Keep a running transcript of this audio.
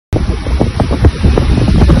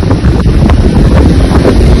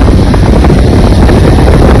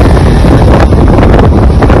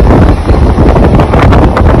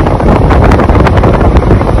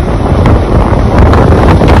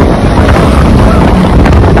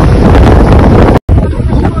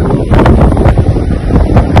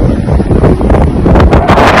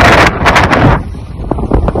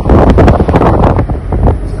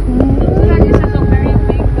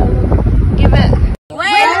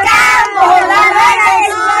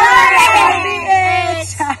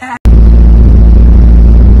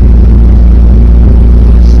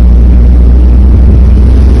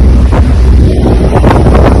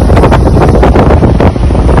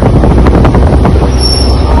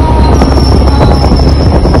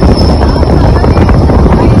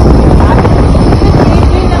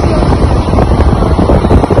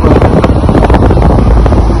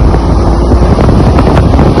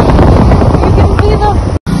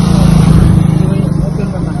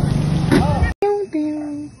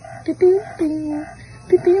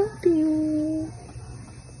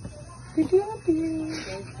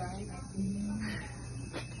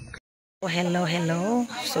Hello.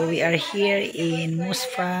 So we are here in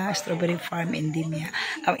Musfa Strawberry Farm in Dimya,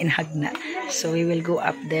 in Hagna. So we will go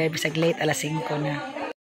up there bisag late alas 5 na.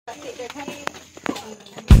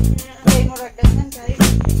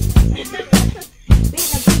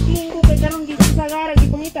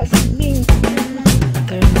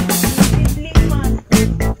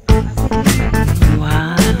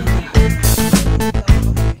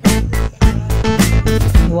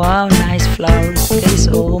 Wow, nice flowers guys.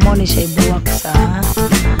 So mo ni siya buwak sa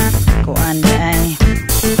kuan ay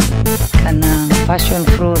kanang passion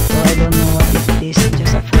fruit, or I don't know what is this,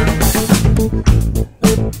 just a flower.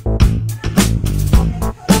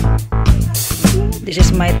 This is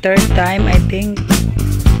my third time I think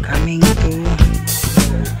coming to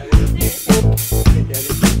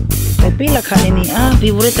pila kani ni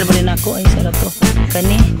favorite ra ba nako ay sarap to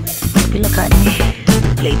kani pila kani.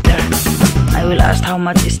 Later I will ask how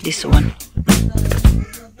much is this one.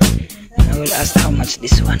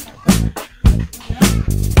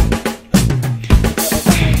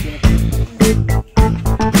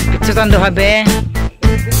 Ito tando habe.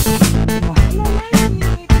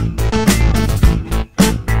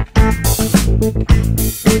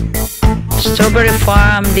 Strawberry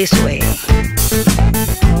farm this way.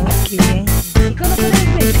 Okay.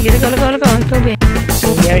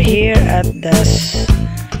 So we are here at the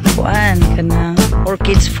kuan kanang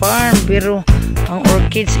orchids farm, pero ang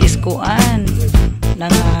orchids is kuan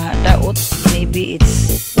nang daot, maybe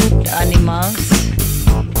it's the animals.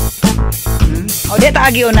 O di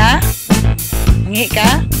ta agi una ngi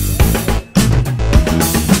ka.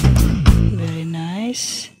 Very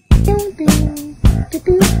nice.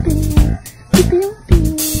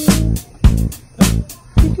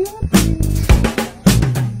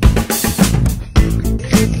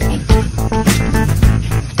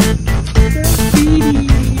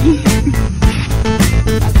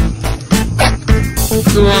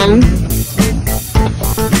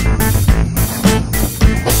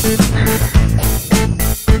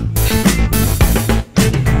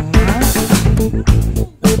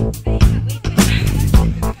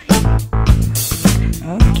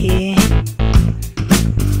 Okay.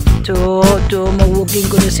 So mag-walking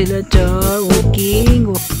ko na sila, walking.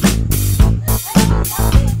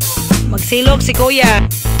 Magsilog si kuya.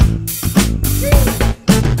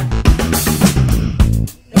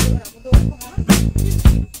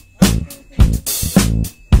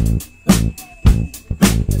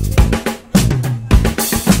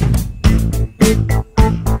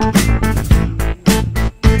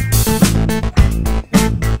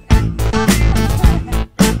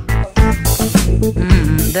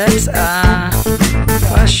 That's a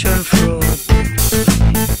passion fruit.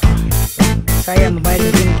 Saya mabayad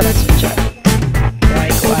din entrance siya. Try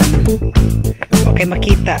ko okay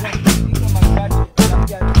makita.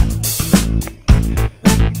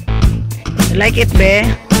 Like it be?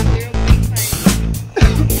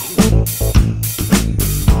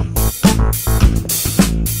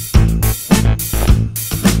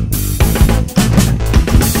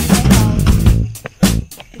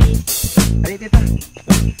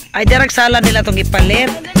 Ay, direct salad nila itong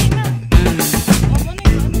ipalit.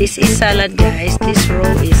 This is salad guys. This row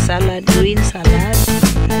is salad, green salad.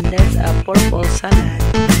 And that's a purple salad.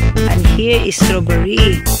 And here is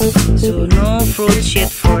strawberry. So no fruits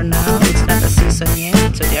yet for now. It's not a season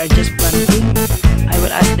yet. So they are just planting. I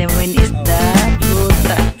will ask them when is the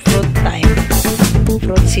fruit time.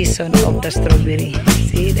 Fruit season of the strawberry.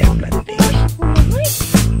 See, they're planting.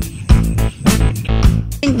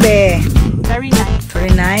 Very nice.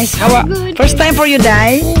 Very nice. How first time for you,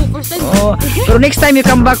 Dai? First time. Oh, so next time you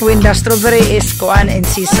come back when the strawberry is kuan in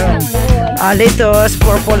season. Lettuce,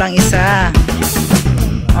 purple lang isa.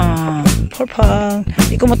 Purple.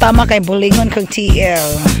 Di ko mo tama kay bulingon kag TL.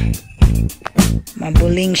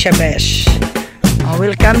 Mabuling siya, besh.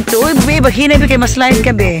 Welcome to. Uy, babe, hinay ba kay maslide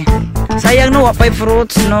ka, be? Sayang no, wapay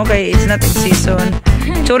fruits, no? Kay it's not in season.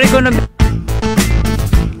 Sorry ko na.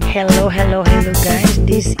 Hello guys,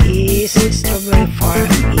 this is Strawberry Farm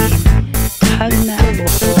in Hagna,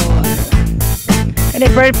 Bohol. And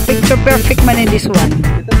a picture perfect man in this one.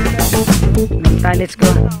 Let's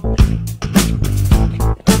go.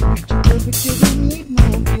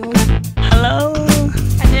 Hello.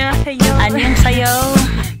 Annyeonghaseyo.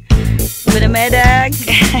 Bunamedag.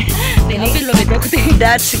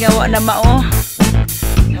 That's gawa na mao.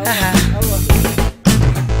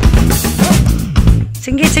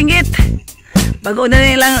 Singgit. Bago na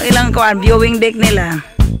ilang kuan viewing deck nila.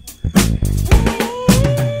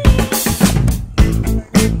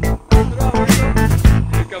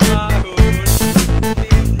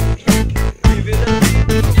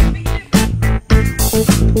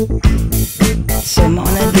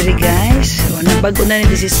 bago na ni,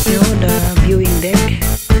 this is new, the viewing deck.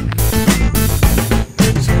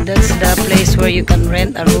 So that's the place where you can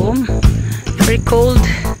rent a room. Very cold.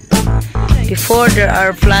 Before there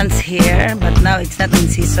are plants here, but now it's not in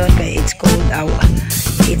season kaya it's cold out.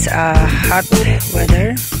 It's a hot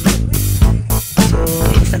weather. So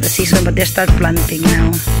it's not a season, but they start planting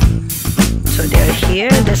now. So they're here.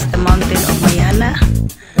 That's the mountain of Mayana.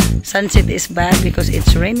 Sunset is bad because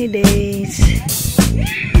it's rainy days.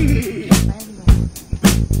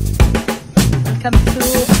 Welcome to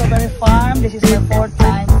Strawberry Farm. This is my 4th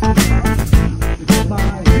time.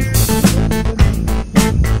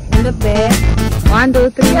 Look there. 1, 2,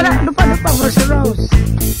 3. Yara, lupa, Rose Rose.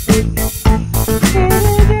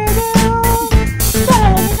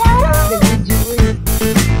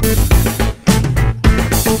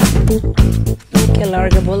 Okay,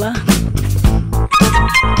 larga bola.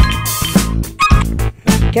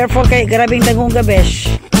 Careful kay grabing dagong gabesh.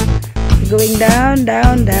 Going down,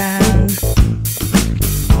 down, down.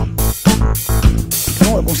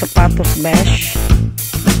 Kamu akong sapatos, besh.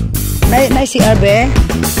 Nay CR be?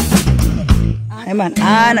 Ay man,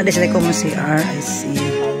 na-decide ko mo CR. I see.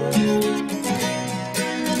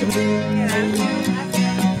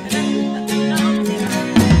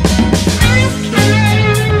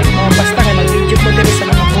 Oh, basta kayo mag-video ko dali sa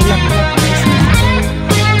mga kulak-kulak.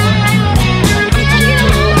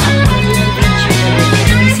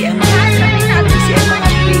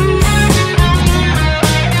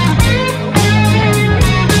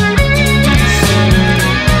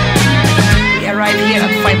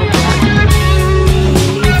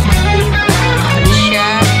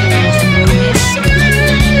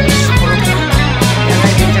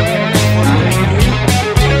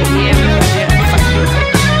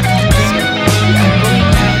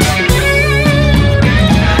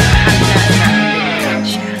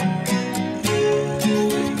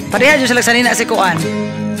 Pareha dyan sila sanina si Kuan.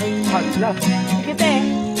 Kita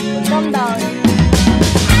calm down.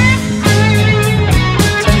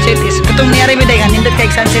 Sunset is, katong niyari mi day, nindot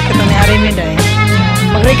kay sunset katong niyari mi day.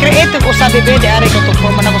 Mag-recreate ko sabi be, di ari ko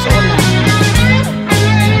tukpo man ako sa una.